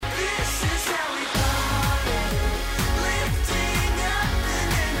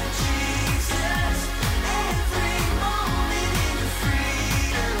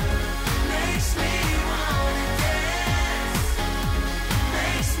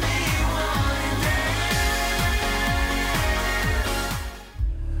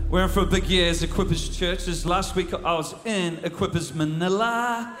We're in for a big year as Equippers Church. Last week I was in Equippers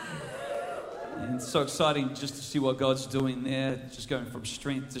Manila. And it's so exciting just to see what God's doing there, just going from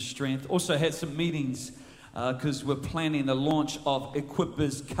strength to strength. Also had some meetings because we're planning the launch of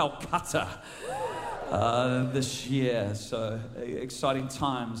Equippers Calcutta this year. So exciting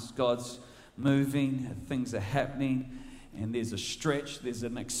times. God's moving, things are happening, and there's a stretch, there's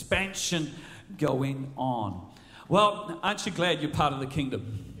an expansion going on. Well, aren't you glad you're part of the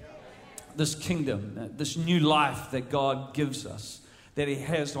kingdom? This kingdom, this new life that God gives us, that He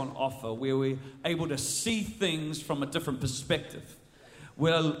has on offer, where we're able to see things from a different perspective. We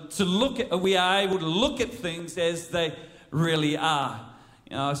are able to look at things as they really are.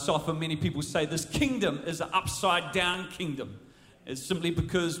 You know, so often many people say this kingdom is an upside down kingdom. It's simply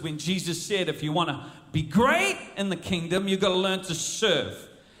because when Jesus said, if you want to be great in the kingdom, you've got to learn to serve.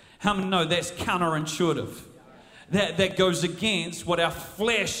 How many know that's counterintuitive? That goes against what our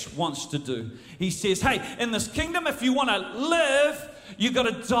flesh wants to do. He says, hey, in this kingdom, if you want to live, you got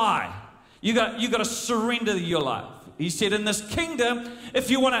to die. You got to surrender your life. He said, in this kingdom,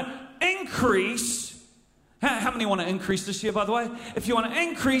 if you want to increase, how many want to increase this year, by the way? If you want to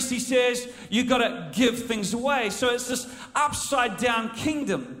increase, he says, you got to give things away. So it's this upside down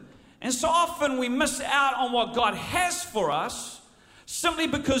kingdom. And so often we miss out on what God has for us, simply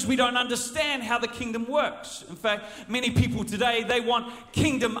because we don't understand how the kingdom works. In fact, many people today, they want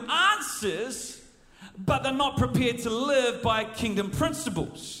kingdom answers, but they're not prepared to live by kingdom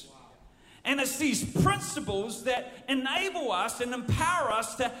principles. And it's these principles that enable us and empower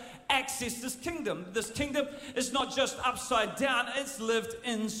us to access this kingdom. This kingdom is not just upside down, it's lived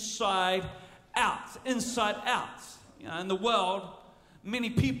inside out. Inside out. You know, in the world,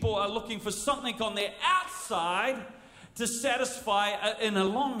 many people are looking for something on their outside to satisfy an inner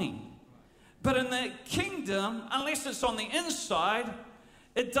longing. But in the kingdom, unless it's on the inside,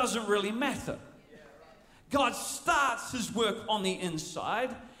 it doesn't really matter. God starts His work on the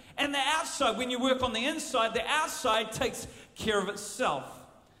inside, and the outside, when you work on the inside, the outside takes care of itself.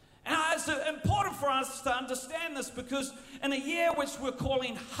 And it's important for us to understand this, because in a year which we're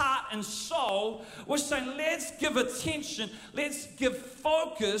calling heart and soul, we're saying let's give attention, let's give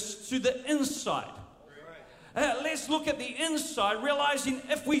focus to the inside. Let's look at the inside, realizing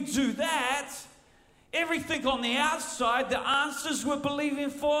if we do that, everything on the outside, the answers we're believing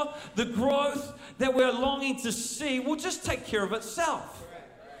for, the growth that we're longing to see, will just take care of itself.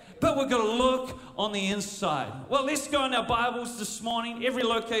 But we're going to look on the inside. Well, let's go in our Bibles this morning, every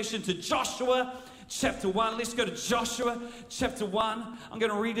location, to Joshua chapter 1. Let's go to Joshua chapter 1. I'm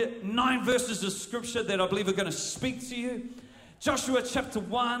going to read it, 9 verses of scripture that I believe are going to speak to you. Joshua chapter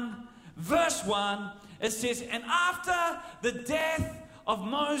 1, verse 1. It says, and after the death of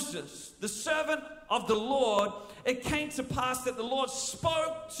Moses, the servant of the Lord, it came to pass that the Lord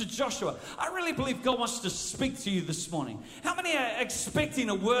spoke to Joshua. I really believe God wants to speak to you this morning. How many are expecting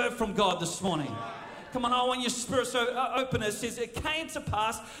a word from God this morning? Come on, I want your spirit so open. It says, it came to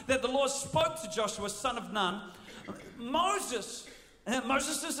pass that the Lord spoke to Joshua, son of Nun, Moses'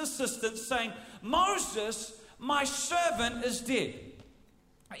 assistant, saying, Moses, my servant, is dead.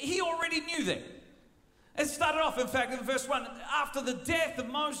 He already knew that. It started off, in fact, in verse 1, after the death of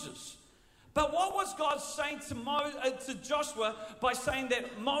Moses. But what was God saying to Joshua by saying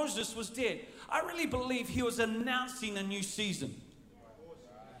that Moses was dead? I really believe He was announcing a new season.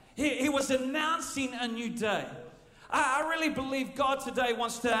 He was announcing a new day. I really believe God today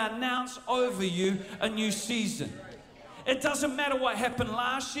wants to announce over you a new season. It doesn't matter what happened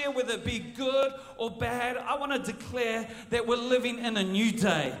last year, whether it be good or bad. I want to declare that we're living in a new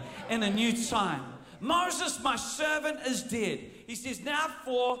day, in a new time. Moses, my servant, is dead. He says, now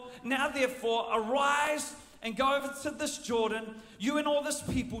therefore, arise and go over to this Jordan, you and all this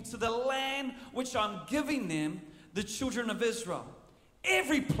people, to the land which I'm giving them, the children of Israel.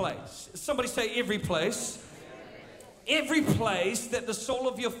 Every place, somebody say every place that the sole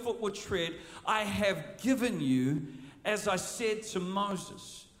of your foot will tread, I have given you, as I said to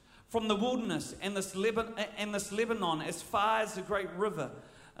Moses, from the wilderness and this Lebanon, as far as the great river,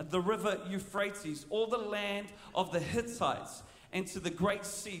 the river Euphrates, all the land of the Hittites, and to the great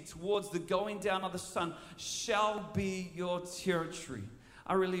sea, towards the going down of the sun, shall be your territory.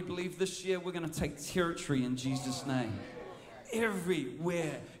 I really believe this year we're going to take territory in Jesus' name.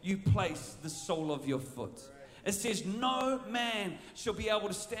 Everywhere you place the sole of your foot. It says, no man shall be able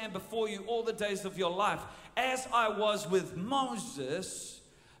to stand before you all the days of your life. As I was with Moses,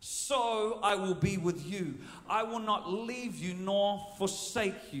 so I will be with you. I will not leave you nor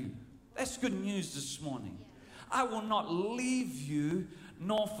forsake you. That's good news this morning. I will not leave you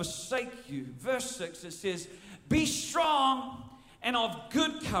nor forsake you. Verse 6, it says, be strong and of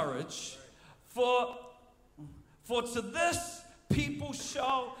good courage, for to this people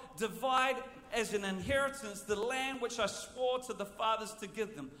shall divide as an inheritance the land which I swore to the fathers to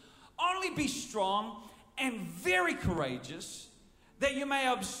give them. Only be strong and very courageous, that you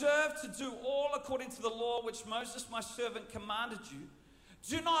may observe to do all according to the law which Moses my servant commanded you.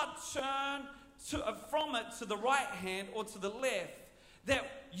 Do not turn from it to the right hand or to the left, that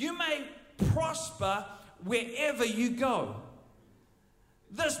you may prosper wherever you go.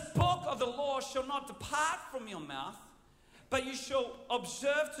 This book of the law shall not depart from your mouth, but you shall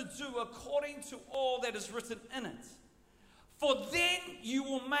observe to do according to all that is written in it. For then you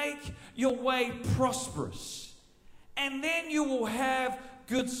will make your way prosperous, and then you will have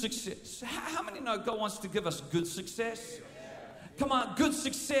good success. How many know God wants to give us good success? Come on, good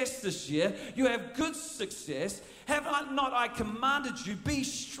success this year. You have good success. Have not I commanded you, be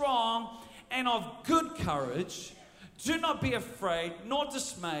strong and of good courage. Do not be afraid nor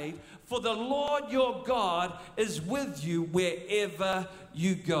dismayed, for the Lord your God is with you wherever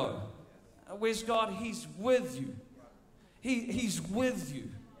you go. Where's God? He's with you. He's with you.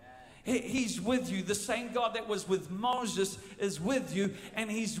 He's with you. The same God that was with Moses is with you,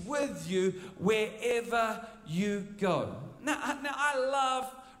 and He's with you wherever you go. Now I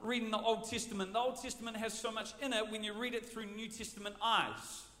love reading the Old Testament. The Old Testament has so much in it when you read it through New Testament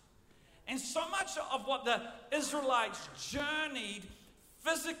eyes. And so much of what the Israelites journeyed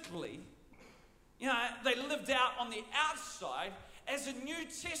physically, they lived out on the outside. As a New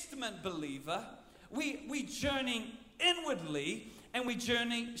Testament believer, we journey inwardly and we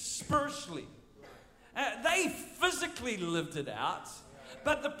journey spiritually. They physically lived it out,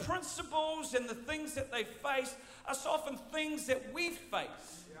 but the principles and the things that they faced are so often things that we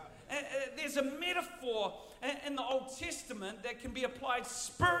face. There's a metaphor in the Old Testament that can be applied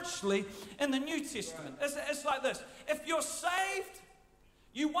spiritually in the New Testament. It's like this. If you're saved,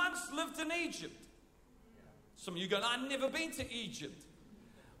 you once lived in Egypt. Some of you go, I've never been to Egypt.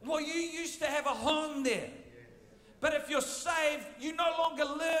 Well, you used to have a home there. But if you're saved, you no longer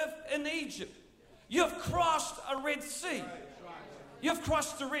live in Egypt. You've crossed a Red Sea. You've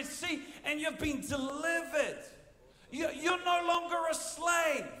crossed the Red Sea and you've been delivered. You're no longer a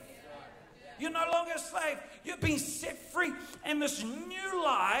slave. You're no longer a slave. You've been set free, and this new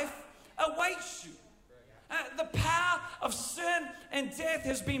life awaits you. The power of sin and death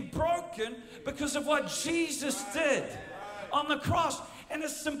has been broken because of what Jesus did on the cross. And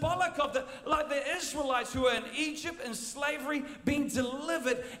it's symbolic of the Israelites who are in Egypt in slavery being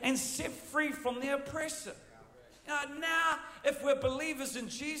delivered and set free from the oppressor. Now, if we're believers in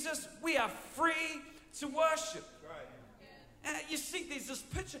Jesus, we are free to worship. You see, there's this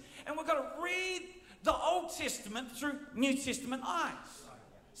picture, and we've got to read the Old Testament through New Testament eyes.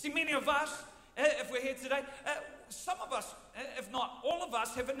 See, many of us, if we're here today, some of us, if not all of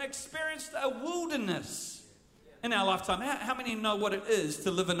us, have experienced a wilderness in our lifetime. How many know what it is to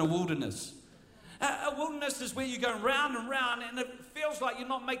live in a wilderness? A wilderness is where you're going round and round, and it feels like you're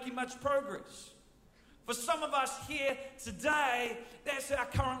not making much progress. For some of us here today, that's our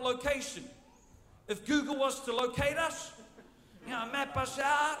current location. If Google was to locate us, map us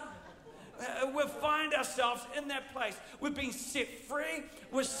out, we'll find ourselves in that place. We've been set free,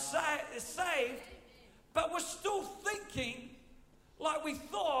 we're saved, but we're still thinking like we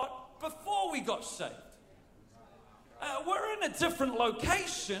thought before we got saved. We're in a different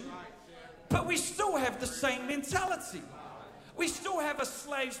location, but we still have the same mentality. We still have a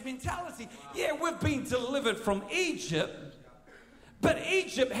slave's mentality. Yeah, we've been delivered from Egypt, but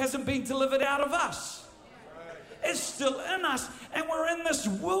Egypt hasn't been delivered out of us. It's still in us, and we're in this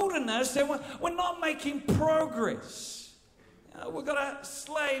wilderness, and we're not making progress. We've got a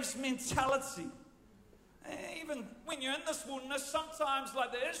slave's mentality. Even when you're in this wilderness, sometimes,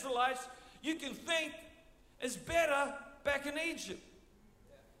 like the Israelites, you can think it's better back in Egypt.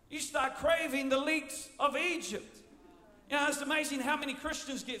 You start craving the leeks of Egypt. It's amazing how many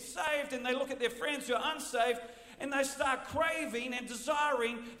Christians get saved, and they look at their friends who are unsaved, and they start craving and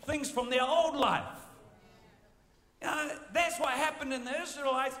desiring things from their old life. That's what happened in the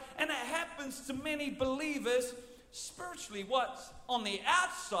Israelites, and it happens to many believers spiritually. What's on the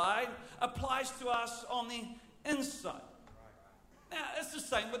outside applies to us on the inside. Now, it's the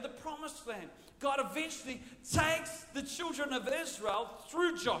same with the Promised Land. God eventually takes the children of Israel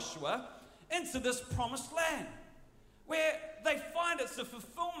through Joshua into this Promised Land, where they find it's a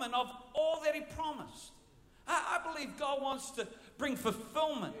fulfillment of all that He promised. I believe God wants to bring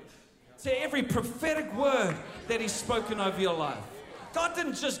fulfillment to every prophetic word that He's spoken over your life. God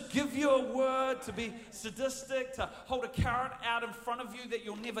didn't just give you a word to be sadistic, to hold a carrot out in front of you that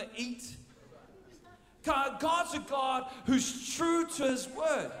you'll never eat. God's a God who's true to His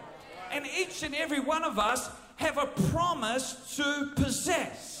word. And each and every one of us have a promise to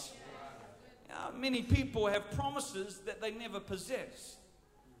possess. Many people have promises that they never possess.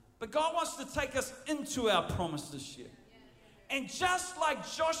 But God wants to take us into our promise this year. And just like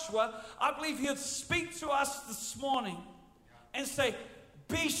Joshua, I believe He'll speak to us this morning and say,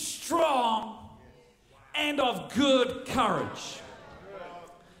 be strong and of good courage.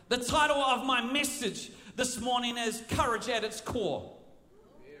 The title of my message this morning is Courage at its Core.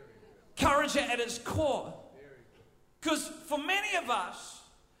 Courage at its core. Because for many of us,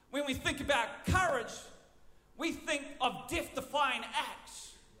 when we think about courage, we think of death-defying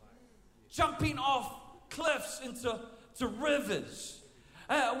acts. Jumping off cliffs into rivers.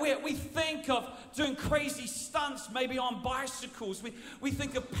 We think of doing crazy stunts, maybe on bicycles. We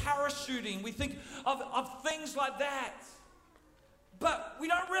think of parachuting. We think of things like that. But we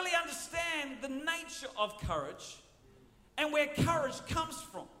don't really understand the nature of courage and where courage comes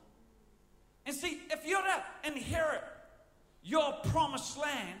from. And see, if you're to inherit your promised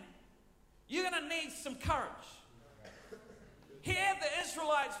land, you're going to need some courage. Here, the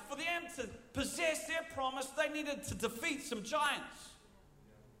Israelites, for them to possess their promise, they needed to defeat some giants.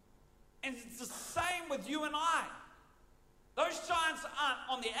 And it's the same with you and I. Those giants aren't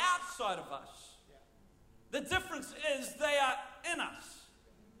on the outside of us. The difference is they are in us.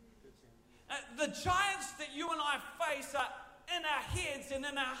 The giants that you and I face are in our heads and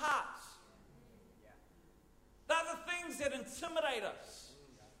in our hearts. They're the things that intimidate us.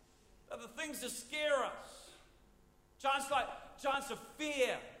 They're the things that scare us. Giants of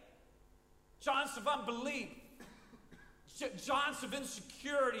fear, giants of unbelief, giants of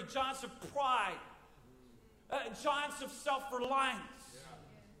insecurity, giants of pride, giants of self-reliance,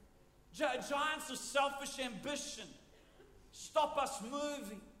 giants of selfish ambition stop us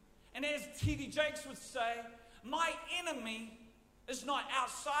moving. And as T.D. Jakes would say, my enemy is not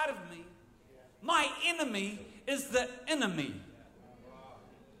outside of me. My enemy is the enemy.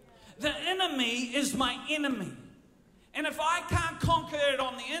 The enemy is my enemy. And if I can't conquer it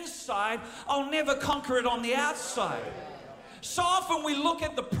on the inside, I'll never conquer it on the outside. So often we look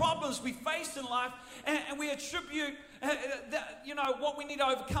at the problems we face in life and we attribute what we need to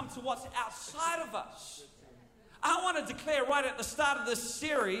overcome to what's outside of us. I want to declare right at the start of this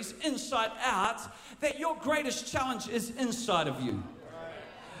series, Inside Out, that your greatest challenge is inside of you.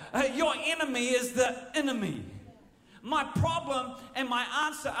 Your enemy is the enemy. My problem and my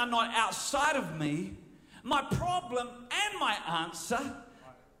answer are not outside of me. My problem and my answer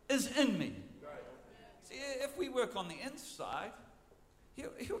is in me. See, if we work on the inside,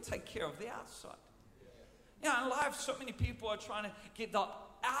 he'll take care of the outside. In life, so many people are trying to get the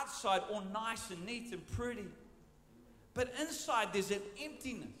outside all nice and neat and pretty. But inside, there's an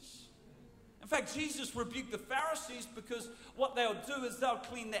emptiness. In fact, Jesus rebuked the Pharisees because what they'll do is they'll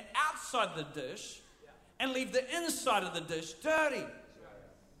clean the outside of the dish and leave the inside of the dish dirty.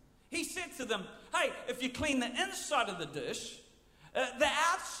 He said to them, hey, if you clean the inside of the dish, the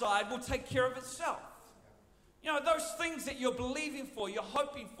outside will take care of itself. Those things that you're believing for, you're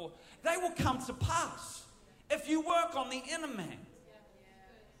hoping for, they will come to pass if you work on the inner man.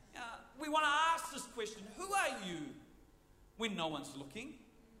 We want to ask this question, who are you when no one's looking?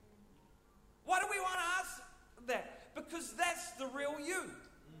 Why do we want to ask that? Because that's the real you.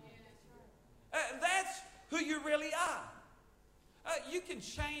 That's who you really are. You can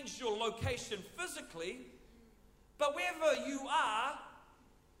change your location physically, but wherever you are,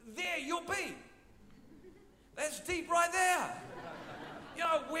 there you'll be. That's deep right there.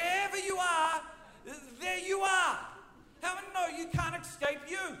 Wherever you are, there you are. How many know you can't escape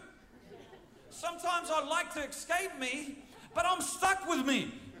you? Sometimes I'd like to escape me, but I'm stuck with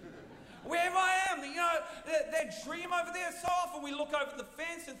me. Wherever I am, that dream over there, so often we look over the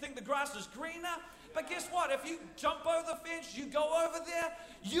fence and think the grass is greener. But guess what? If you jump over the fence, you go over there,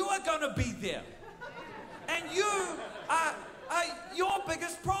 you are going to be there. And you are your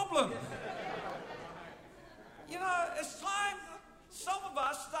biggest problem. It's time some of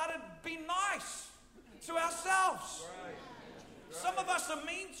us started being nice to ourselves. Some of us are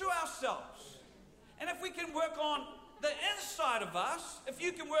mean to ourselves. And if we can work on the inside of us, if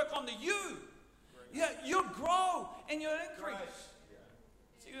you can work on the you'll grow and you'll increase.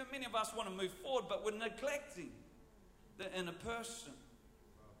 See, many of us want to move forward, but we're neglecting the inner person.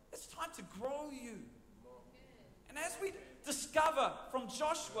 It's time to grow you. And as we discover from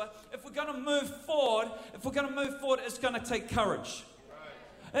Joshua, if we're going to move forward, it's going to take courage.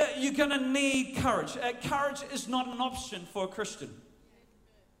 You're going to need courage. Courage is not an option for a Christian.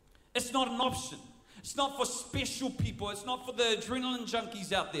 It's not an option. It's not for special people. It's not for the adrenaline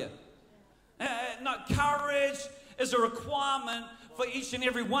junkies out there. No, courage is a requirement for each and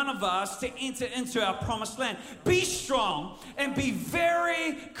every one of us to enter into our promised land. Be strong and be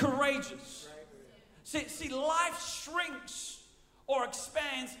very courageous. See, life shrinks or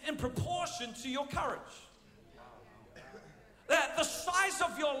expands in proportion to your courage. The size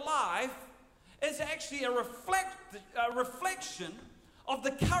of your life is actually a reflection of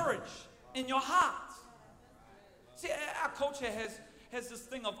the courage in your heart. See, our culture has this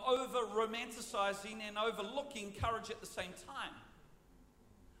thing of over-romanticizing and overlooking courage at the same time.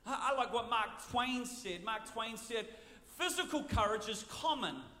 I like what Mark Twain said. Mark Twain said, physical courage is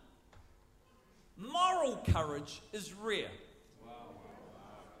common. Moral courage is rare.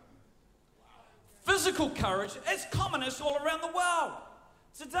 Physical courage is common. It's all around the world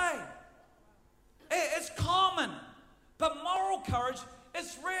today. It's common. But moral courage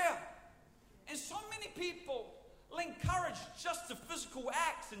is rare. And so many people link courage just to physical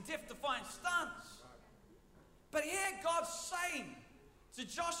acts and death-defying stunts. But here God's saying to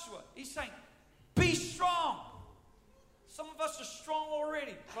Joshua, he's saying, be strong. Some of us are strong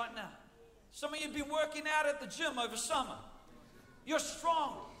already right now. Some of you have been working out at the gym over summer. You're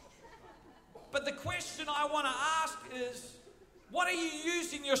strong. But the question I want to ask is, what are you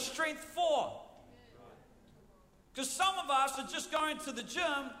using your strength for? Because some of us are just going to the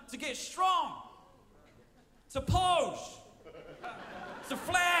gym to get strong, to pose, to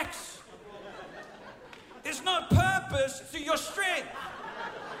flex. There's no purpose to your strength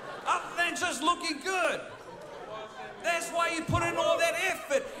other than just looking good. That's why you put in all that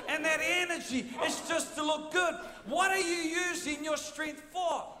effort and that energy. It's just to look good. What are you using your strength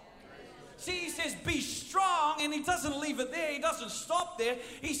for? See, he says, be strong, and he doesn't leave it there. He doesn't stop there.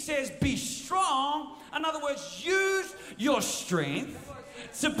 He says, be strong. In other words, use your strength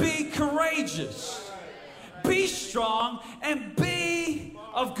to be courageous. Be strong and be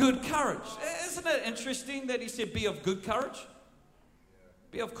of good courage. Isn't it interesting that he said, be of good courage?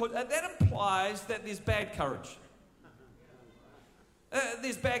 Be of good. That implies that there's bad courage.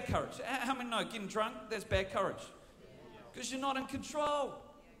 There's bad courage. How many know getting drunk, that's bad courage? Because you're not in control.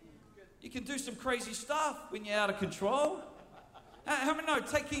 You can do some crazy stuff when you're out of control. How many know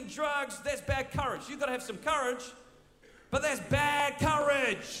taking drugs, that's bad courage? You've got to have some courage, but that's bad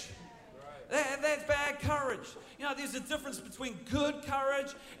courage. That's bad courage. You know, there's a difference between good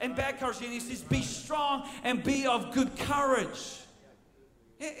courage and bad courage. And he says, be strong and be of good courage.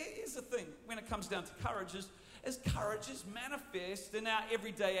 Here's the thing when it comes down to courage is courage is manifest in our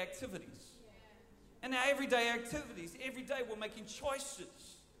everyday activities. In our everyday activities, every day we're making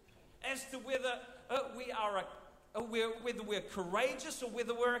choices as to whether whether we're courageous or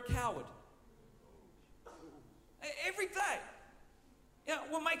whether we're a coward. Every day,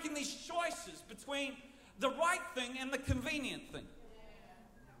 we're making these choices between the right thing and the convenient thing.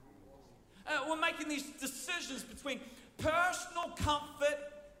 We're making these decisions between personal comfort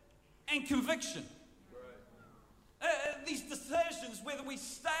and conviction. These decisions, whether we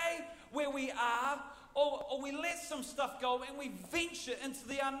stay where we are or we let some stuff go and we venture into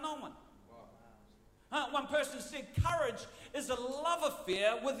the unknown. One person said, courage is a love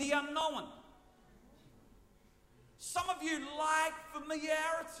affair with the unknown. Some of you like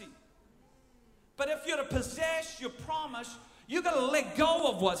familiarity. But if you're to possess your promise, you've got to let go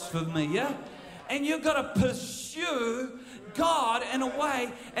of what's familiar. And you've got to pursue God in a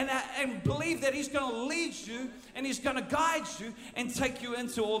way and believe that He's going to lead you and He's going to guide you and take you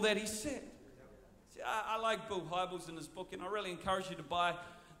into all that He said. See, I like Bill Hybels in his book, and I really encourage you to buy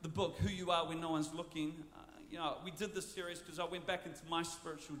the book, Who You Are When No One's Looking. We did this series because I went back into my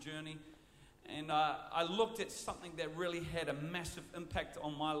spiritual journey, and I looked at something that really had a massive impact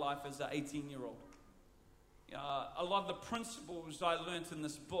on my life as an 18-year-old. A lot of the principles I learned in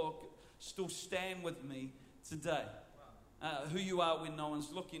this book still stand with me today. Who you are when no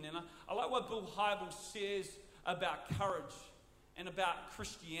one's looking. And I like what Bill Hybels says about courage and about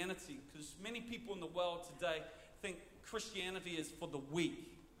Christianity, because many people in the world today think Christianity is for the weak.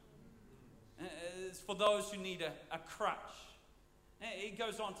 It's for those who need a crutch. He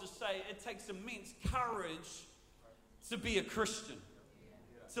goes on to say it takes immense courage to be a Christian,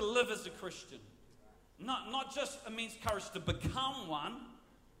 to live as a Christian. Not just immense courage to become one,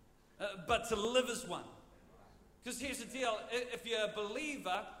 but to live as one. Because here's the deal, if you're a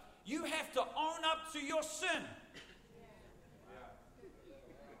believer, you have to own up to your sin.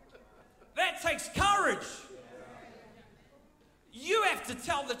 That takes courage. You have to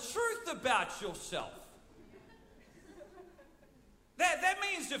tell the truth about yourself. That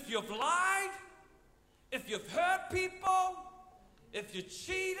means if you've lied, if you've hurt people, if you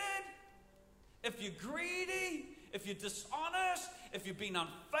cheated, if you're greedy, if you're dishonest, if you've been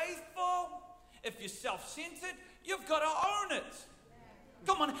unfaithful, If you're self-centered, you've got to own it.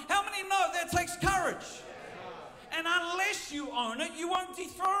 Come on, how many know that takes courage? And unless you own it, you won't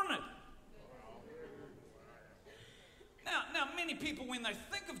dethrone it. Now, many people, when they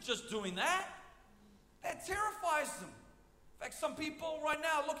think of just doing that, that terrifies them. In fact, some people right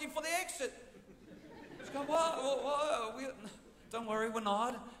now are looking for the exit. Just go, don't worry, we're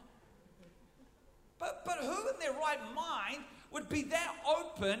not. But who in their right mind would be that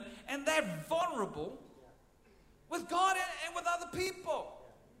open and that vulnerable with God and with other people?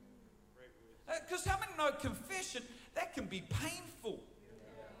 Because how many know confession, that can be painful.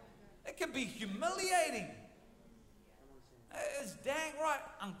 It can be humiliating. It's dang right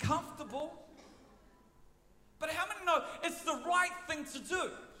uncomfortable. But how many know it's the right thing to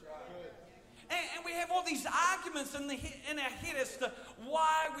do? And we have all these arguments in our head as to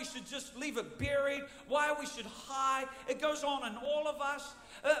why we should just leave it buried, why we should hide. It goes on in all of us.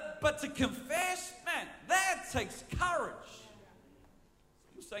 But to confess, man, that takes courage.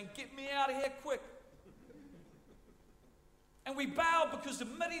 You're saying, get me out of here quick. And we bow because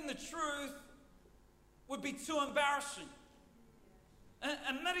admitting the truth would be too embarrassing.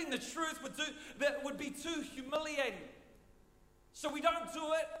 Admitting the truth would be too humiliating. So we don't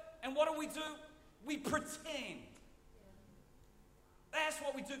do it. And what do? We pretend. That's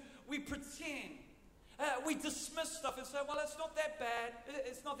what we do. We pretend. We dismiss stuff and say, well, it's not that bad.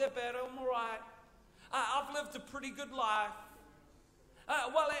 It's not that bad. I'm all right. I've lived a pretty good life.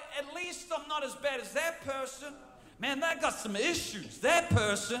 Well, at least I'm not as bad as that person. Man, they got some issues. That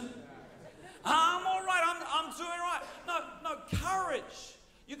person. I'm all right. I'm doing right. No, courage.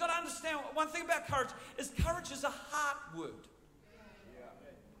 You've got to understand one thing about courage is a heart word.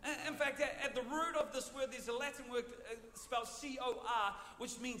 In fact, at the root of this word, there's a Latin word spelled C-O-R,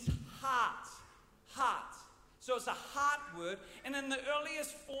 which means heart. Heart. So it's a heart word. And in the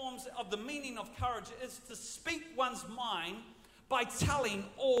earliest forms of the meaning of courage is to speak one's mind by telling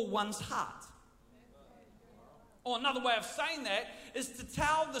all one's heart. Or another way of saying that is to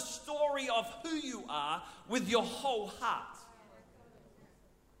tell the story of who you are with your whole heart.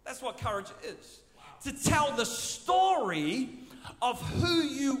 That's what courage is. To tell the story of who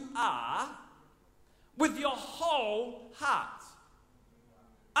you are with your whole heart.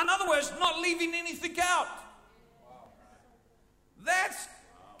 In other words, not leaving anything out. That's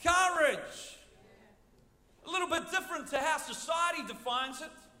courage. A little bit different to how society defines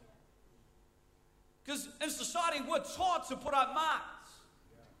it. Because in society, we're taught to put up marks.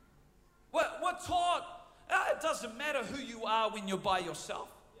 We're taught, it doesn't matter who you are when you're by yourself.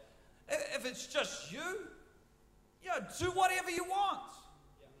 If it's just you, do whatever you want.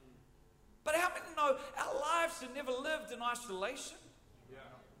 But how many know our lives are never lived in isolation?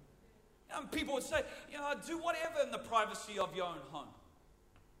 People would say, do whatever in the privacy of your own home.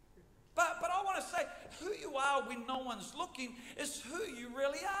 But I want to say, who you are when no one's looking is who you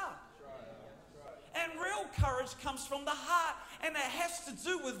really are. And real courage comes from the heart, and it has to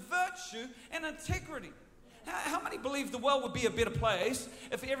do with virtue and integrity. How many believe the world would be a better place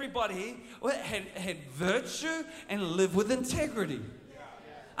if everybody had virtue and lived with integrity?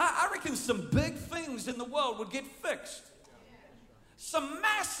 I reckon some big things in the world would get fixed. Some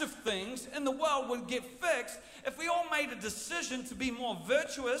massive things in the world would get fixed if we all made a decision to be more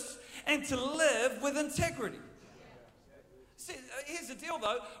virtuous and to live with integrity. See, here's the deal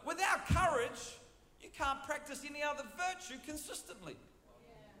though, without courage, you can't practice any other virtue consistently.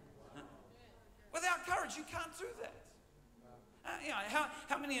 Without courage, you can't do that.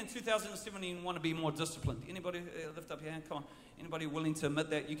 How many in 2017 want to be more disciplined? Anybody lift up your hand? Come on. Anybody willing to admit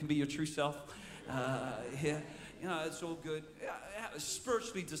that you can be your true self here? It's all good.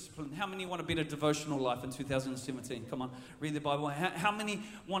 Spiritually disciplined. How many want to be in a devotional life in 2017? Come on, read the Bible. How many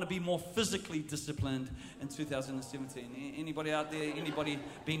want to be more physically disciplined in 2017? Anybody out there? Anybody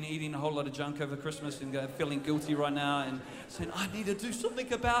been eating a whole lot of junk over Christmas and feeling guilty right now and saying, I need to do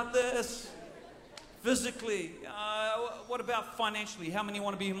something about this? Physically. What about financially? How many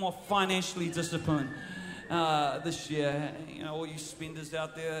want to be more financially disciplined this year? All you spenders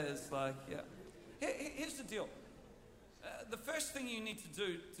out there, it's like, Here's the deal. The first thing you need to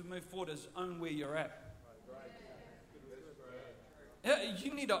do to move forward is own where you're at.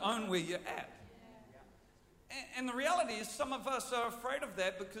 You need to own where you're at. And the reality is some of us are afraid of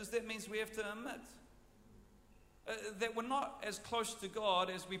that because that means we have to admit that we're not as close to God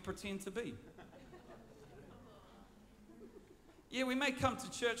as we pretend to be. Yeah, we may come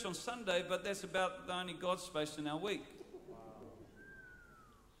to church on Sunday, but that's about the only God space in our week.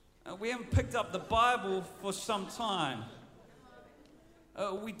 We haven't picked up the Bible for some time.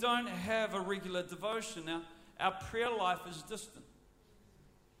 We don't have a regular devotion. Now, our prayer life is distant.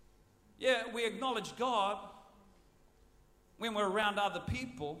 Yeah, we acknowledge God when we're around other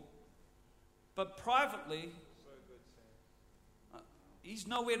people, but privately, He's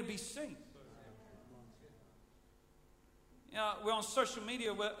nowhere to be seen. You know, we're on social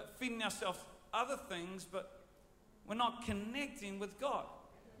media, we're feeding ourselves other things, but we're not connecting with God.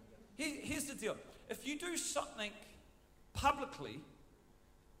 Here's the deal. If you do something publicly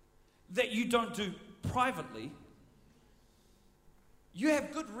that you don't do privately, you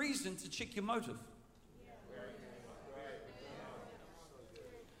have good reason to check your motive.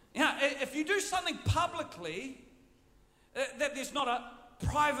 Yeah, if you do something publicly that there's not a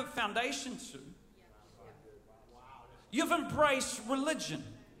private foundation to, you've embraced religion.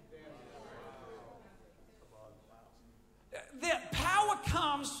 The power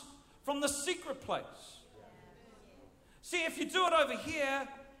comes from the secret place. See, if you do it over here,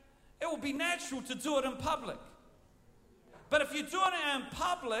 it will be natural to do it in public. But if you're doing it in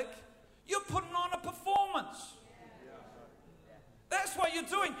public, you're putting on a performance. That's what you're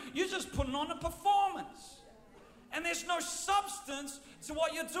doing. You're just putting on a performance. And there's no substance to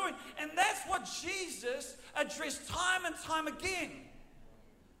what you're doing. And that's what Jesus addressed time and time again.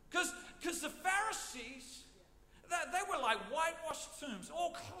 Because the Pharisees, they were like whitewashed tombs,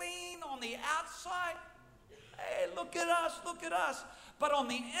 all clean on the outside. Hey, look at us, look at us. But on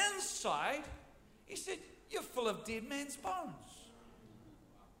the inside, he said, you're full of dead men's bones.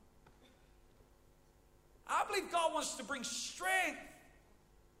 I believe God wants to bring strength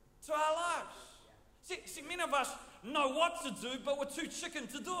to our lives. See, many of us know what to do, but we're too chicken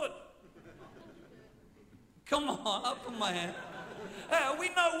to do it. Come on, up in my hand. We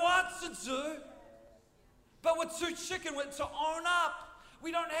know what to do, but we're too chicken to own up.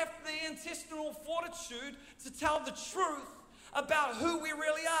 We don't have the intestinal fortitude to tell the truth about who we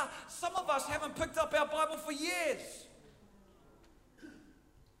really are. Some of us haven't picked up our Bible for years.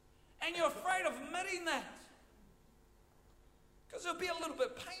 And you're afraid of admitting that. Because it'll be a little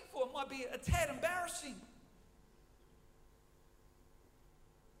bit painful. It might be a tad embarrassing.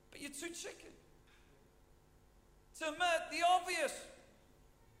 But you're too chicken to admit the obvious.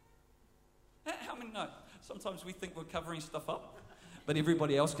 How many know? Sometimes we think we're covering stuff up, but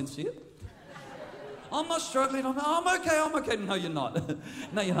everybody else can see it. I'm not struggling. I'm okay. No, you're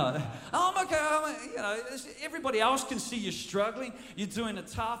not. No, you're not. I'm okay. Everybody else can see you're struggling. You're doing it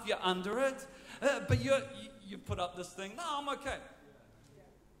tough. You're under it. But you put up this thing. No, I'm okay.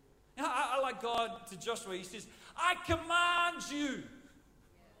 I like God to Joshua. He says, I command you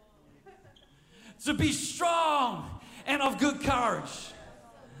to be strong and of good courage.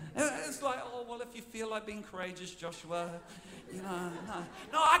 It's like, oh, well, if you feel like being courageous, Joshua, no,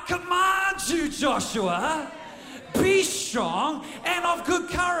 I command you, Joshua, be strong and of good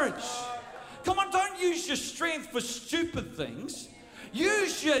courage. Come on, don't use your strength for stupid things.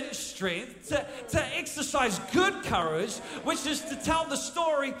 Use your strength to exercise good courage, which is to tell the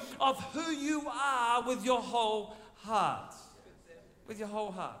story of who you are with your whole heart. With your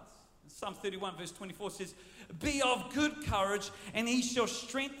whole heart. Psalm 31 verse 24 says, be of good courage, and he shall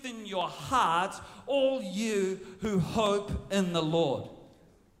strengthen your heart, all you who hope in the Lord.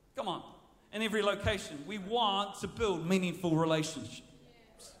 Come on. In every location, we want to build meaningful relationships.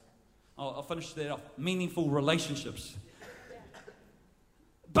 I'll finish that off. Meaningful relationships.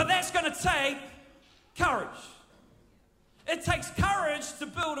 But that's going to take courage. It takes courage to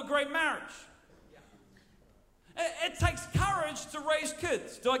build a great marriage. It takes courage to raise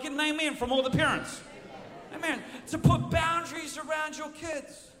kids. Do I get an amen from all the parents? Amen. To put boundaries around your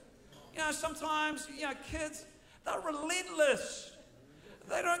kids. Sometimes, kids, they're relentless.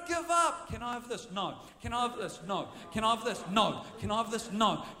 They don't give up. Can I have this? No. Can I have this? No. Can I have this? No. Can I have this?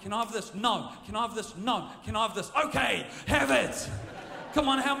 No. Can I have this? No. Can I have this? No. Can I have this? Okay, have it. Come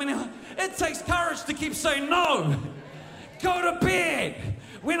on, how many? It takes courage to keep saying no. Go to bed.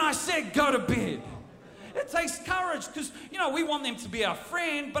 When I said go to bed. It takes courage because, we want them to be our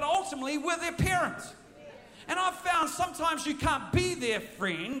friend, but ultimately we're their parents. And I've found sometimes you can't be their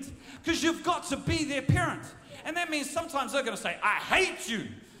friend because you've got to be their parent. And that means sometimes they're going to say, I hate you.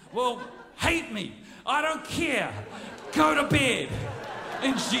 Well, hate me. I don't care. Go to bed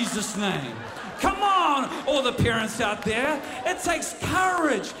in Jesus' name. Come on, all the parents out there. It takes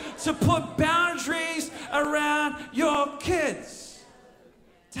courage to put boundaries around your kids,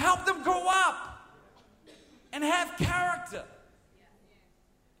 to help them grow up and have character.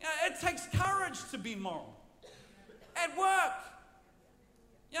 It takes courage to be moral. At work,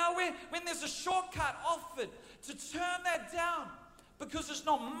 when there's a shortcut offered, to turn that down because it's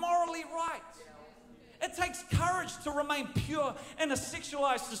not morally right. It takes courage to remain pure in a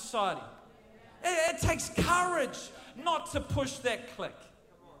sexualized society. It takes courage not to push that clique.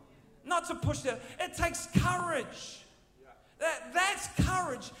 Not to push that. It takes courage. That's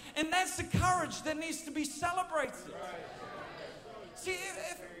courage. And that's the courage that needs to be celebrated. See,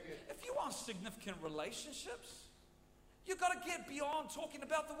 if you want significant relationships, you've got to get beyond talking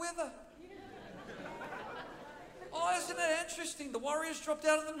about the weather. Oh, isn't it interesting? The Warriors dropped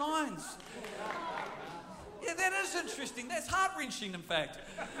out of the nines. Yeah, that is interesting. That's heart-wrenching, in fact.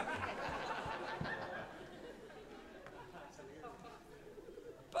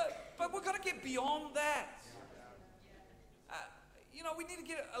 But we've got to get beyond that. We need to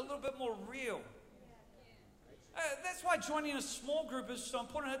get a little bit more real. That's why joining a small group is so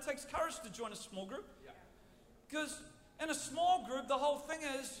important. It takes courage to join a small group. Because in a small group, the whole thing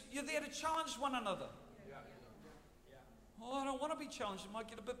is you're there to challenge one another. Oh, I don't want to be challenged. It might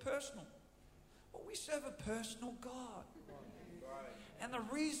get a bit personal. Well, we serve a personal God. And the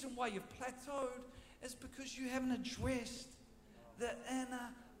reason why you've plateaued is because you haven't addressed the inner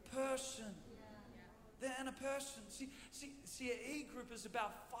person. The inner person. See, an E-group is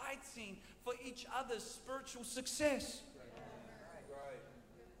about fighting for each other's spiritual success.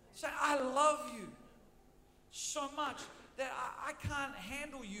 Say, I love you so much that I can't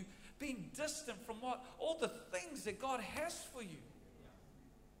handle you being distant from all the things that God has for you.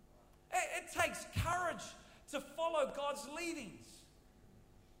 It takes courage to follow God's leadings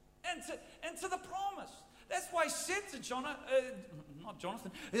into the promise. That's why he said to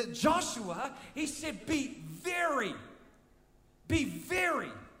Joshua, he said, be very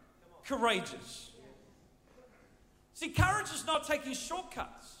courageous. See, courage is not taking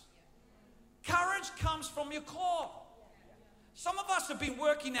shortcuts. Courage comes from your core. Some of us have been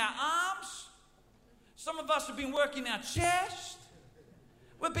working our arms. Some of us have been working our chest.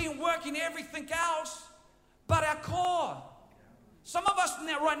 We've been working everything else but our core. Some of us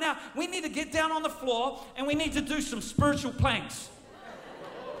right now, we need to get down on the floor and we need to do some spiritual planks.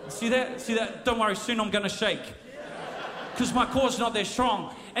 See that? See that? Don't worry, soon I'm going to shake. Because my core's not that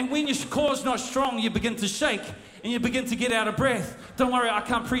strong. And when your core's not strong, you begin to shake and you begin to get out of breath. Don't worry, I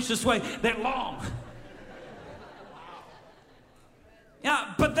can't preach this way that long.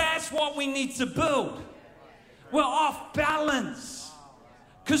 Yeah, but that's what we need to build. We're off balance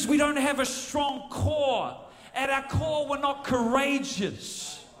because we don't have a strong core. At our core, we're not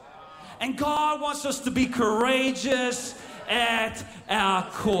courageous. And God wants us to be courageous at our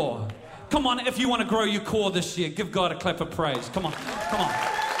core. Come on, if you want to grow your core this year, give God a clap of praise. Come on, come on.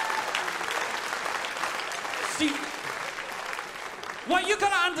 See, what you've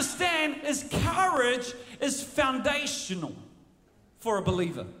got to understand is courage is foundational for a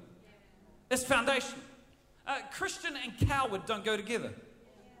believer. It's foundational. Christian and coward don't go together.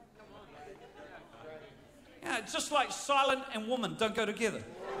 Yeah, just like silent and woman don't go together.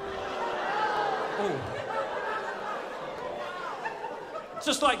 Oh.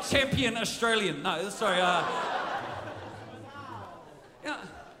 Just like champion Australian. No, sorry. Yeah.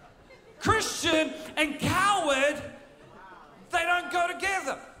 Christian and coward, they don't go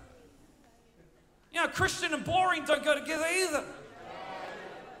together. Christian and boring don't go together either.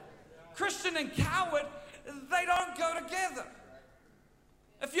 Christian and coward, they don't go together.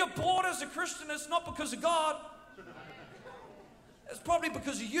 If you're bored as a Christian, it's not because of God. It's probably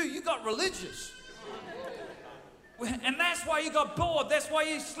because of you. You got religious. And that's why you got bored. That's why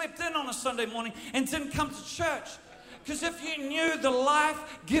you slept in on a Sunday morning and didn't come to church. Because if you knew the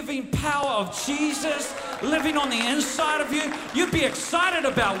life-giving power of Jesus living on the inside of you, you'd be excited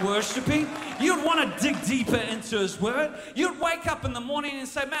about worshiping. You'd want to dig deeper into His Word. You'd wake up in the morning and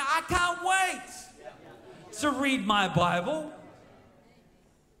say, man, I can't wait to read my Bible.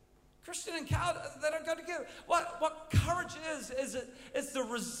 Christian and coward, they don't go together. What courage is the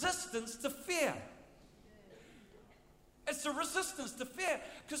resistance to fear. It's the resistance to fear.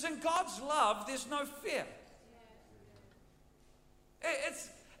 Because in God's love, there's no fear.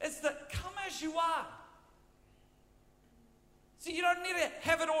 It's the come as you are. See, you don't need to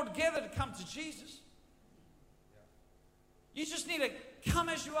have it all together to come to Jesus. You just need to come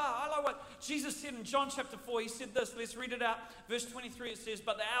as you are. I like what Jesus said in John chapter 4. He said this. Let's read it out. Verse 23, it says,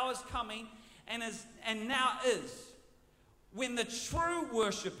 but the hour is coming and now is when the true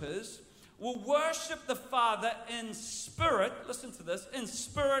worshipers will worship the Father in spirit. Listen to this. In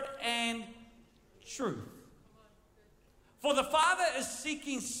spirit and truth. For the Father is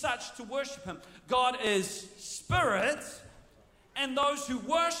seeking such to worship Him. God is spirit, and those who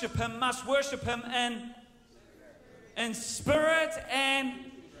worship Him must worship Him in spirit and,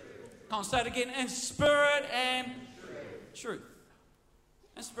 can't say it again, in spirit and truth.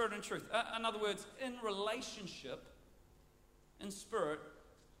 In spirit and truth. In other words, in relationship, in spirit,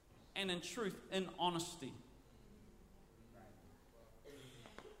 and in truth, in honesty.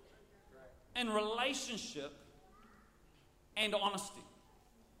 in relationship and honesty.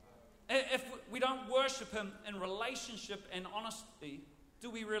 If we don't worship Him in relationship and honesty, do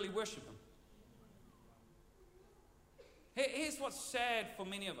we really worship Him? Here's what's sad for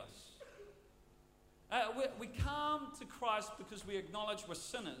many of us. We come to Christ because we acknowledge we're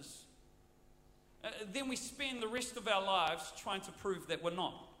sinners. Then we spend the rest of our lives trying to prove that we're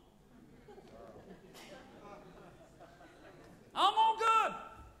not. I'm all good.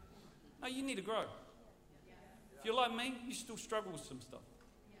 No, you need to grow. If you're like me, you still struggle with some stuff.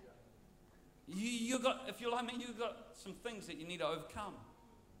 If you're like me, you've got some things that you need to overcome.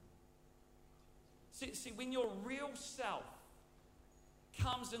 See, when your real self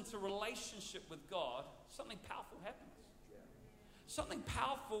comes into relationship with God, something powerful happens. Something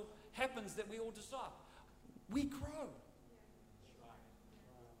powerful happens that we all desire. We grow.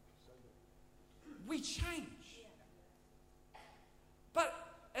 We change. But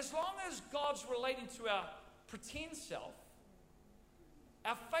as long as God's relating to our pretend self,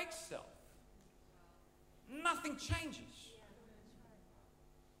 our fake self, nothing changes.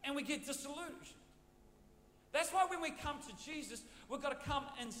 And we get disillusioned. That's why when we come to Jesus, we've got to come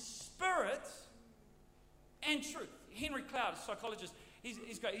in spirit and truth. Henry Cloud, a psychologist,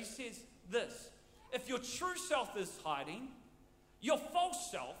 he's great. He says this: if your true self is hiding, your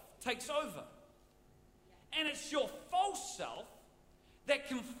false self takes over. And it's your false self that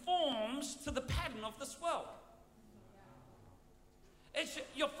conforms to the pattern of this world. It's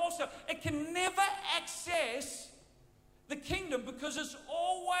your false self. It can never access the kingdom because it's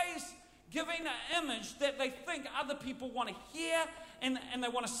always giving an image that they think other people want to hear and they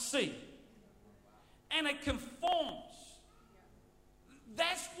want to see. And it conforms.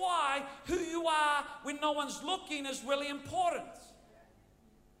 That's why who you are when no one's looking is really important.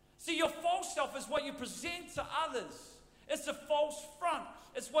 See, your false self is what you present to others. It's a false front.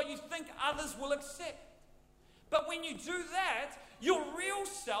 It's what you think others will accept. But when you do that, your real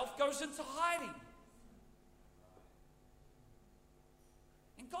self goes into hiding.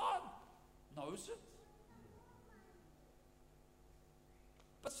 And God knows it.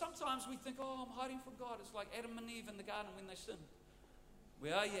 But sometimes we think, oh, I'm hiding from God. It's like Adam and Eve in the garden when they sinned.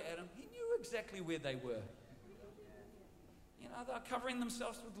 Where are you, Adam? He knew exactly where they were. You know, they're covering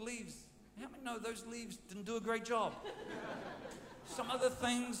themselves with leaves. How many know those leaves didn't do a great job? Some of the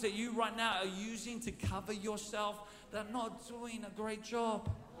things that you right now are using to cover yourself, they're not doing a great job.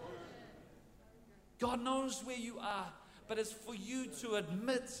 God knows where you are, but it's for you to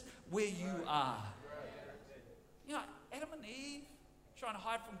admit where you are. You know, Adam and Eve trying to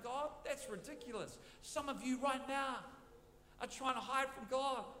hide from God, that's ridiculous. Some of you right now are trying to hide from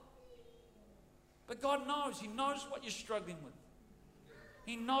God. But God knows. He knows what you're struggling with.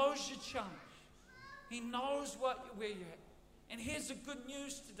 He knows your challenge. He knows where you're at. And here's the good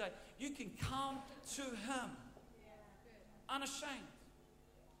news today. You can come to Him unashamed.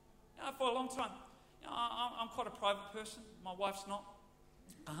 You know, for a long time, you know, I'm quite a private person. My wife's not.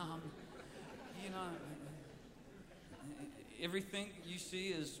 You know, everything you see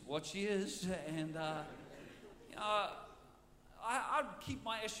is what she is. And, you know, I'd keep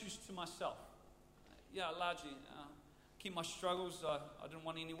my issues to myself. Yeah, largely. Keep my struggles. I didn't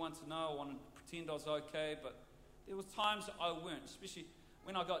want anyone to know. I wanted to pretend I was okay, but there was times I weren't, especially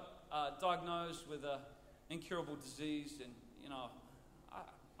when I got diagnosed with an incurable disease, and, you know,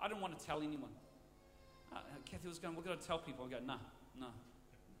 I didn't want to tell anyone. Kathy was going, we've got to tell people. I go, no,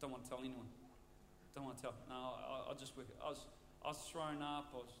 don't want to tell anyone. Don't want to tell. No, I'll just work it. I was thrown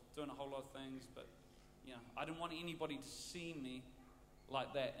up. I was doing a whole lot of things, but, you know, I didn't want anybody to see me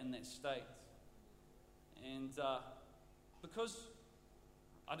like that in that state. And because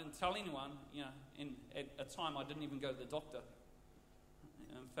I didn't tell anyone, you know, and at a time I didn't even go to the doctor.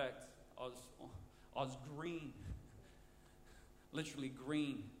 In fact, I was green, literally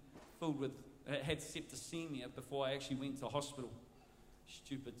green, filled with, had septicemia before I actually went to hospital.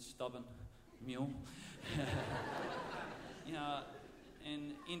 Stupid, stubborn mule. You know,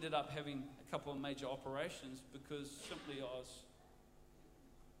 and ended up having a couple of major operations because simply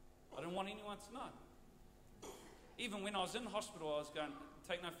I didn't want anyone to know. Even when I was in hospital, I was going,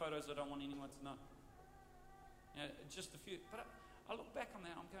 take no photos, I don't want anyone to know. You know, just a few. But I look back on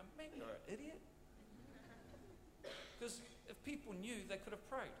that, I'm going, man, you're an idiot. Because if people knew, they could have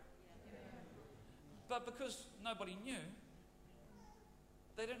prayed. But because nobody knew,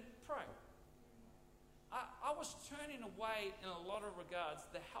 they didn't pray. I was turning away, in a lot of regards,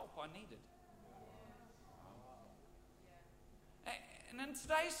 the help I needed. And in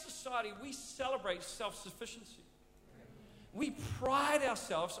today's society, we celebrate self-sufficiency. We pride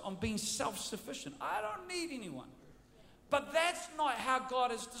ourselves on being self-sufficient. I don't need anyone. But that's not how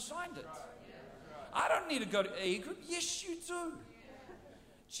God has designed it. I don't need to go to a group. Yes, you do.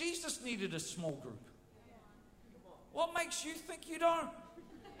 Jesus needed a small group. What makes you think you don't?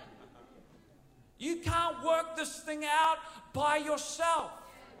 You can't work this thing out by yourself.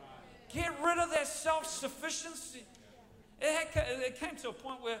 Get rid of that self-sufficiency. It came to a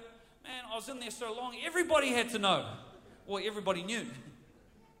point where, man, I was in there so long, everybody had to know. Well, everybody knew.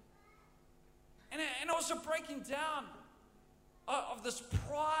 And it was a breaking down of this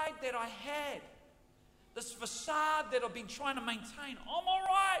pride that I had. This facade that I've been trying to maintain. I'm all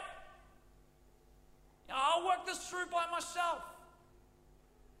right. I'll work this through by myself.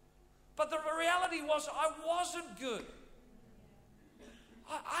 But the reality was I wasn't good.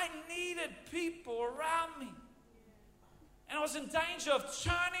 I needed people around me. And I was in danger of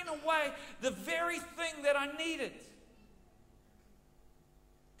turning away the very thing that I needed.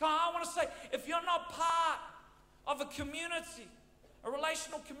 God, I want to say, if you're not part of a community, a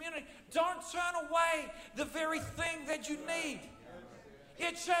relational community, don't turn away the very thing that you need.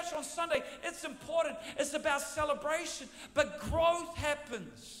 Here, church on Sunday, it's important. It's about celebration. But growth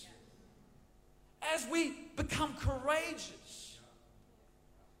happens as we become courageous.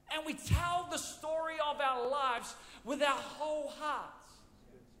 And we tell the story of our lives with our whole hearts.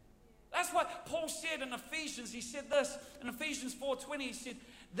 That's what Paul said in Ephesians. He said this in Ephesians 4:20. He said,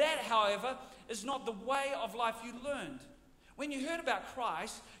 that, however, is not the way of life you learned. When you heard about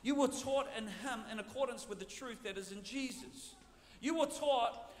Christ, you were taught in Him in accordance with the truth that is in Jesus. You were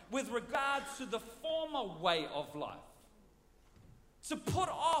taught with regard to the former way of life, to put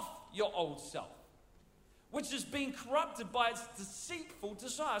off your old self, which is being corrupted by its deceitful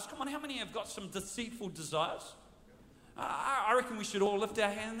desires. Come on, how many have got some deceitful desires? I reckon we should all lift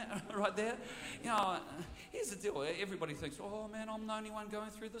our hand right there. You know, here's the deal. Everybody thinks, oh man, I'm the only one going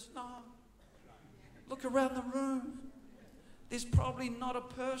through this. No. Look around the room. There's probably not a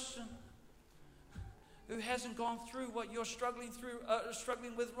person who hasn't gone through what you're struggling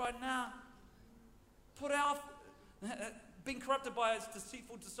with right now. Put out, being corrupted by its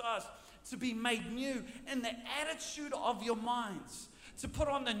deceitful desires, to be made new in the attitude of your minds, to put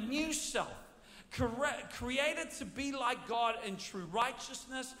on the new self, created to be like God in true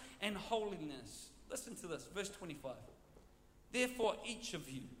righteousness and holiness. Listen to this, verse 25. Therefore, each of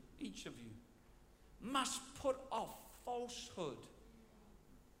you must put off falsehood.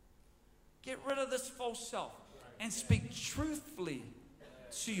 Get rid of this false self and speak truthfully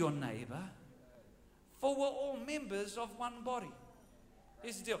to your neighbor, for we're all members of one body.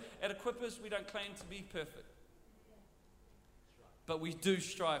 Here's the deal. At Equippers, we don't claim to be perfect, but we do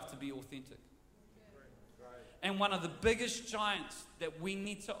strive to be authentic. And one of the biggest giants that we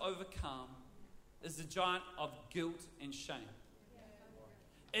need to overcome is the giant of guilt and shame.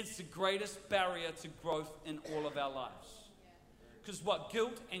 It's the greatest barrier to growth in all of our lives. Because what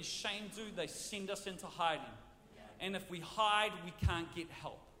guilt and shame do, they send us into hiding. And if we hide, we can't get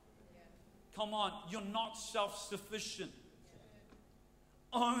help. Come on, you're not self-sufficient.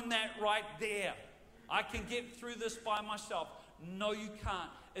 Own that right there. I can get through this by myself. No, you can't.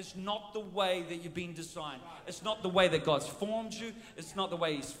 It's not the way that you've been designed. It's not the way that God's formed you. It's not the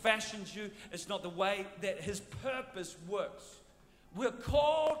way He's fashioned you. It's not the way that His purpose works. We're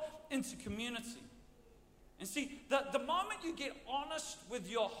called into community. And see, the moment you get honest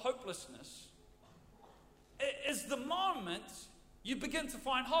with your hopelessness is the moment you begin to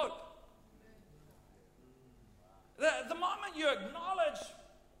find hope. The moment you acknowledge,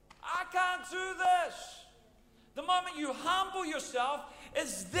 I can't do this. The moment you humble yourself,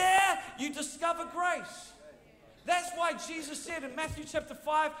 is there you discover grace. That's why Jesus said in Matthew chapter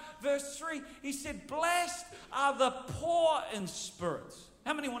 5, verse 3, He said, blessed are the poor in spirit.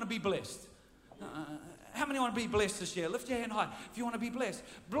 How many want to be blessed? How many want to be blessed this year? Lift your hand high if you want to be blessed.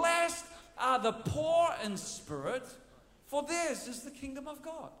 Blessed are the poor in spirit, for theirs is the kingdom of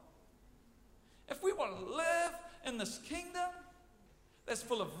God. If we want to live in this kingdom that's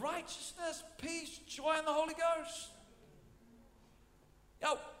full of righteousness, peace, joy in the Holy Ghost,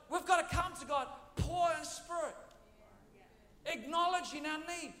 we've got to come to God poor in spirit, acknowledging our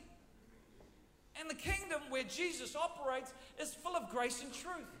need. And the kingdom where Jesus operates is full of grace and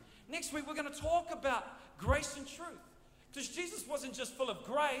truth. Next week we're going to talk about grace and truth. Because Jesus wasn't just full of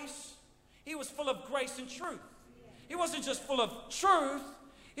grace, He was full of grace and truth. He wasn't just full of truth,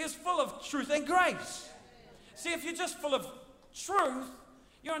 He was full of truth and grace. See, if you're just full of truth,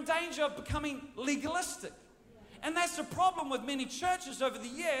 you're in danger of becoming legalistic. And that's the problem with many churches over the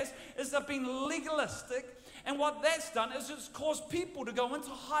years, is they've been legalistic. And what that's done is it's caused people to go into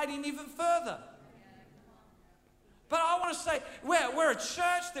hiding even further. But I want to say, we're a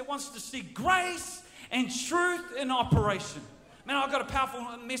church that wants to see grace and truth in operation. Man, I've got a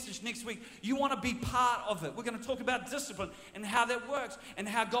powerful message next week. You want to be part of it. We're going to talk about discipline and how that works and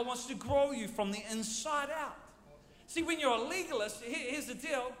how God wants to grow you from the inside out. See, when you're a legalist, here's the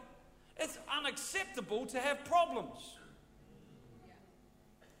deal. It's unacceptable to have problems.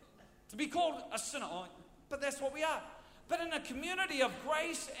 To be called a sinner, but that's what we are. But in a community of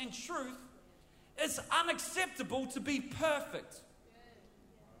grace and truth, it's unacceptable to be perfect.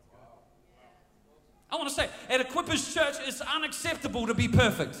 I want to say, at Equippers Church, it's unacceptable to be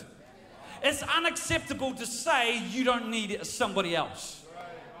perfect. It's unacceptable to say you don't need somebody else.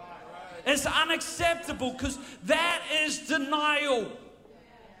 It's unacceptable because that is denial.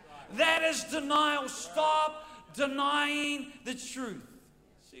 That is denial. Stop denying the truth.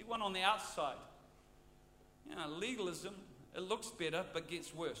 See, one on the outside. You know, legalism, it looks better but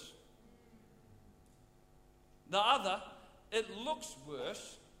gets worse. The other, it looks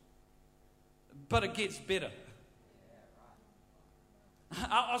worse but it gets better.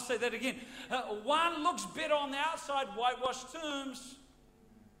 I'll say that again. One looks better on the outside, whitewashed tombs,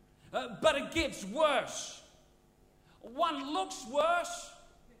 but it gets worse. One looks worse,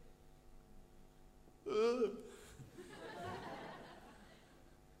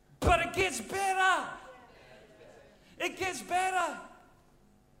 but it gets better. It gets better.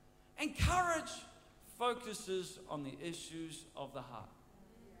 And courage focuses on the issues of the heart.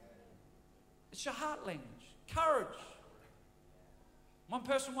 It's your heart language. Courage. One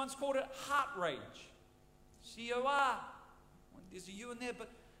person once called it heart rage. C-O-R. There's a U in there, but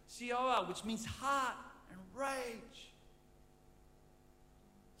C-O-R, which means heart and rage.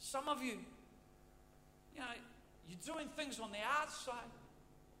 Some of you, you're doing things on the outside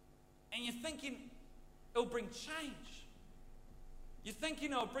and you're thinking it'll bring change. You're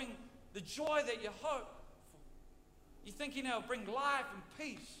thinking it'll bring the joy that you hope for. You're thinking it'll bring life and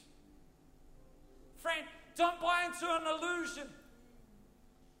peace. Friend, don't buy into an illusion.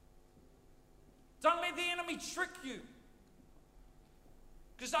 Don't let the enemy trick you.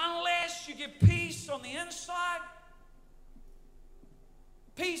 Because unless you get peace on the inside,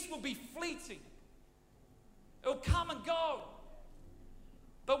 peace will be fleeting. It'll come and go.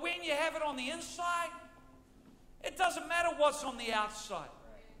 But when you have it on the inside, it doesn't matter what's on the outside.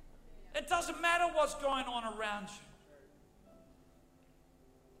 It doesn't matter what's going on around you.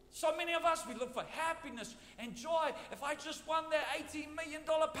 So many of us, we look for happiness and joy. If I just won that $18 million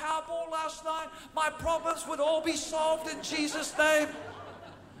Powerball last night, my problems would all be solved in Jesus' name.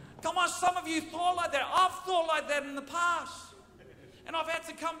 Come on, some of you thought like that. I've thought like that in the past. And I've had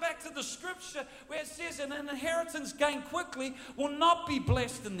to come back to the scripture where it says an inheritance gained quickly will not be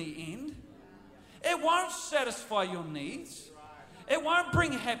blessed in the end. It won't satisfy your needs. It won't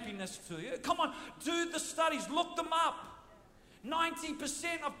bring happiness to you. Come on, do the studies. Look them up.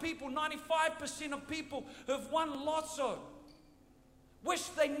 90% of people, 95% of people who have won Lotto wish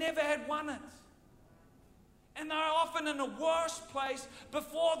they never had won it. And they're often in a worse place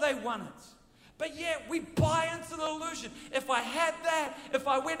before they won it. But yet we buy into the illusion. If I had that, if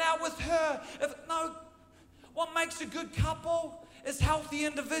I went out with her, no. What makes a good couple is healthy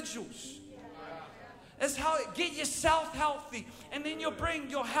individuals. Is how get yourself healthy, and then you'll bring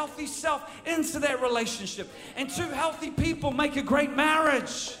your healthy self into that relationship. And two healthy people make a great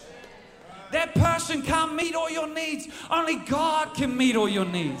marriage. That person can't meet all your needs. Only God can meet all your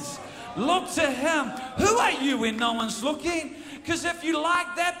needs. Look to Him. Who are you when no one's looking? Because if you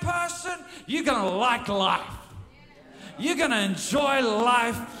like that person, you're going to like life. You're going to enjoy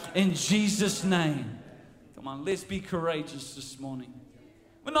life in Jesus' name. Come on, let's be courageous this morning.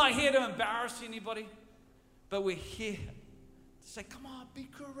 We're not here to embarrass anybody. But we're here to say, come on, be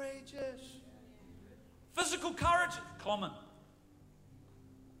courageous. Physical courage, common.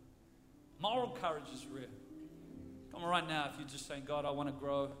 Moral courage is rare. Come on, right now, if you're just saying, God, I want to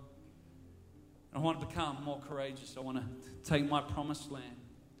grow. I want to become more courageous. I want to take my promised land.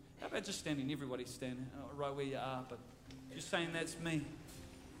 How about just standing? Everybody standing right where you are. But you're saying, that's me.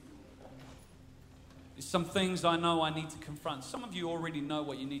 There's some things I know I need to confront. Some of you already know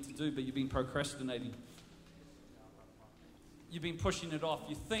what you need to do, but you've been procrastinating. You've been pushing it off.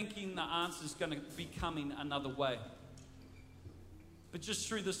 You're thinking the answer is going to be coming another way. But just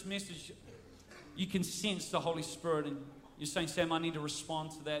through this message, you can sense the Holy Spirit. And you're saying, Sam, I need to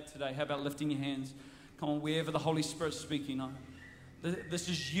respond to that today. How about lifting your hands? Come on, wherever the Holy Spirit's speaking on. This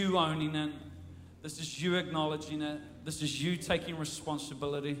is you owning it. This is you acknowledging it. This is you taking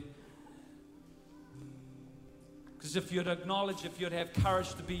responsibility. Because if you'd acknowledge, if you'd have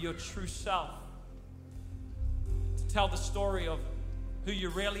courage to be your true self, tell the story of who you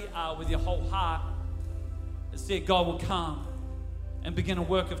really are with your whole heart, it's there God will come and begin a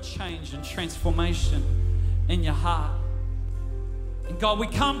work of change and transformation in your heart. God, we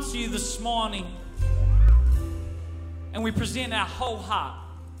come to you this morning and we present our whole heart.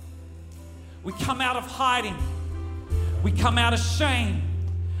 We come out of hiding. We come out of shame.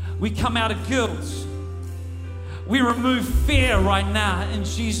 We come out of guilt. We remove fear right now in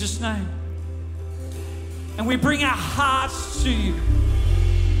Jesus' name. And we bring our hearts to you.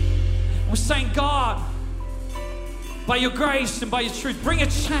 We're saying, God, by your grace and by your truth, bring a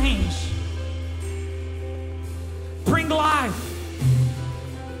change. Bring life.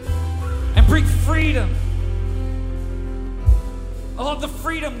 And bring freedom. Oh, the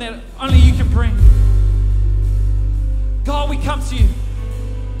freedom that only you can bring. God, we come to you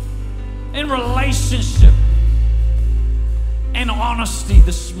in relationship and honesty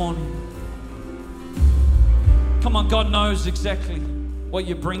this morning. Come on, God knows exactly what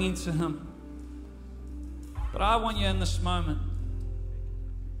you're bringing to him. But I want you in this moment,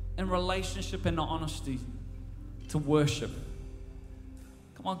 in relationship and honesty, to worship.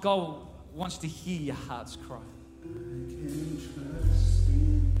 Come on, God wants to hear your heart's cry.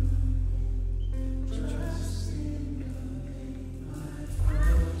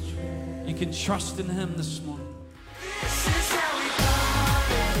 You can trust in him this morning.